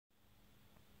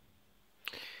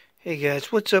Hey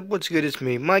guys, what's up? What's good? It's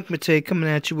me, Mike Matei, coming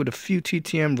at you with a few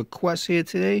TTM requests here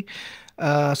today.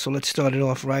 So let's start it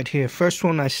off right here. First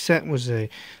one I sent was I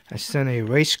sent a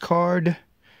race card,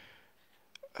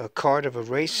 a card of a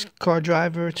race car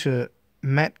driver to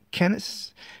Matt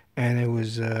Kennis, and it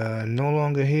was no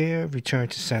longer here. Return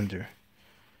to sender.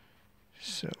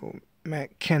 So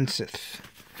Matt Kenseth,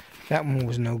 that one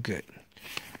was no good.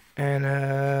 And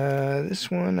this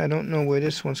one, I don't know where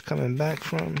this one's coming back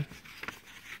from.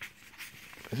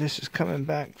 This is coming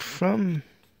back from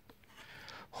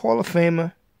Hall of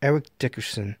Famer Eric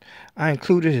Dickerson. I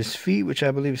included his fee, which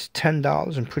I believe is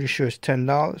 $10. I'm pretty sure it's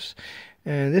 $10.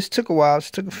 And this took a while. It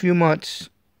took a few months.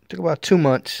 It took about 2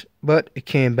 months, but it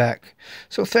came back.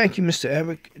 So thank you, Mr.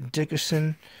 Eric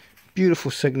Dickerson. Beautiful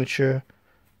signature.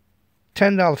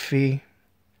 $10 fee.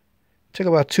 Took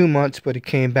about 2 months, but it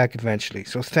came back eventually.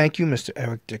 So thank you, Mr.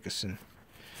 Eric Dickerson.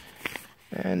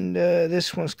 And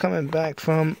this one's coming back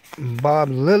from Bob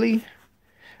Lilly.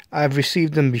 I've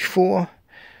received them before,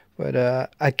 but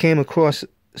I came across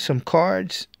some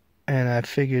cards, and I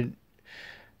figured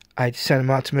I'd send them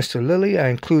out to Mr. Lilly. I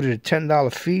included a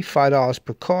 $10 fee, $5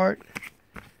 per card.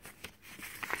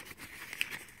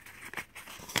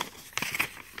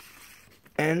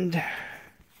 And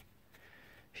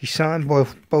he signed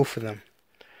both of them.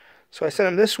 So I sent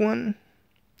him this one.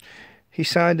 He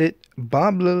signed it,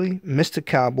 Bob Lilly, Mr.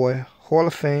 Cowboy, Hall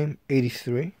of Fame,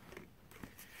 83.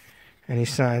 And he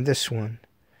signed this one,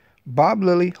 Bob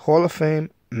Lilly, Hall of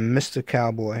Fame, Mr.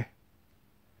 Cowboy.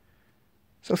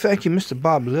 So thank you, Mr.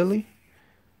 Bob Lilly.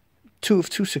 2 of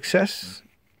 2 success.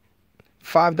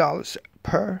 $5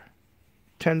 per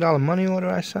 $10 money order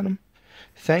I sent him.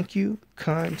 Thank you,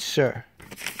 kind sir.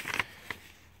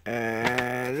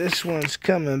 And this one's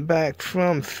coming back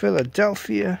from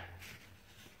Philadelphia.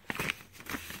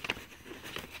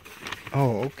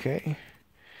 Oh, okay.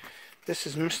 This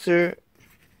is Mr.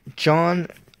 John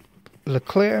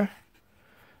LeClaire,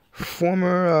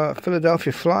 former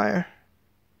Philadelphia Flyer,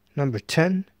 number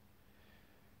 10.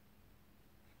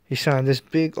 He signed this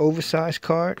big oversized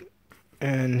card,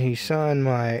 and he signed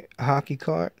my hockey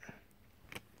card.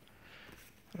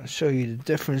 I'll show you the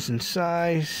difference in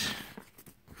size.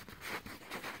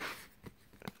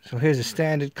 So here's a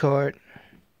standard card,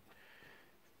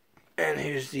 and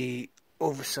here's the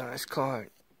oversized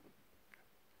card.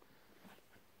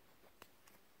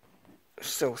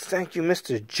 So thank you,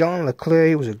 Mr. John LeClaire.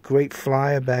 He was a great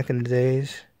flyer back in the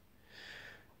days.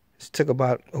 This took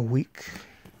about a week.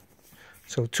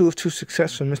 So 2 of 2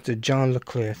 success from Mr. John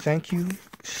LeClaire. Thank you,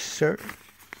 sir.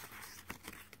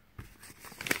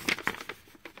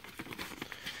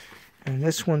 And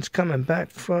this one's coming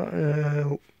back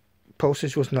from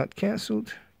postage was not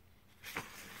canceled.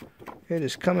 It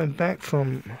is coming back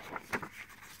from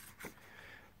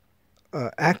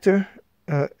actor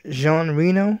Jean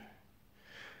Reno.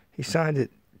 He signed it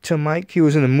to Mike. He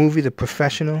was in the movie The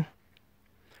Professional,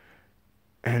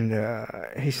 and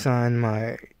he signed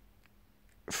my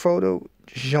photo,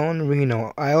 Jean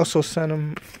Reno. I also sent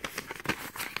him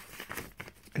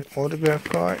an autograph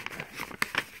card,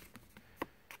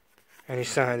 and he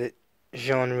signed it,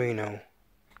 Jean Reno.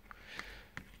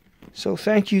 So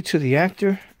thank you to the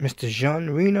actor, Mr. Jean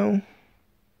Reno,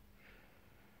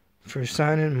 for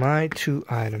signing my 2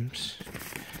 items.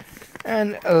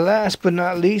 And last but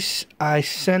not least, I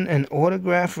sent an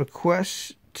autograph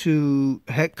request to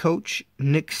head coach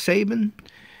Nick Saban,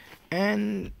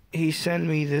 and he sent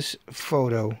me this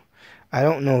photo. I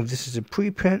don't know if this is a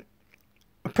preprint.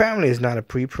 Apparently it's not a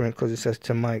preprint because it says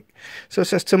to Mike. So it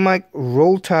says to Mike,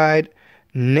 Roll Tide,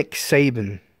 Nick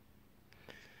Saban.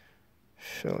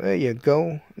 So there you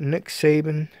go, Nick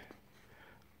Saban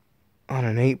on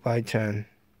an 8x10.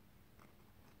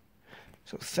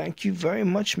 So thank you very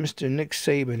much, Mr. Nick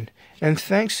Saban. And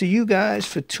thanks to you guys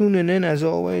for tuning in as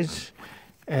always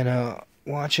and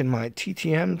watching my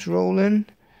TTMs roll in.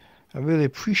 I really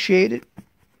appreciate it.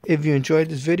 If you enjoyed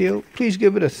this video, please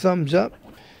give it a thumbs up.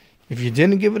 If you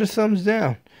didn't, give it a thumbs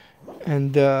down.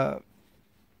 And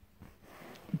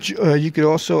you could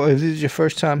also, if this is your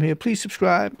first time here, please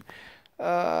subscribe.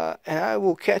 And I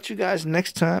will catch you guys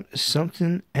next time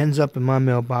something ends up in my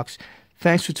mailbox.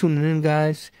 Thanks for tuning in,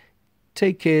 guys.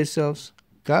 Take care of yourselves.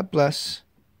 God bless.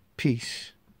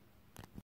 Peace.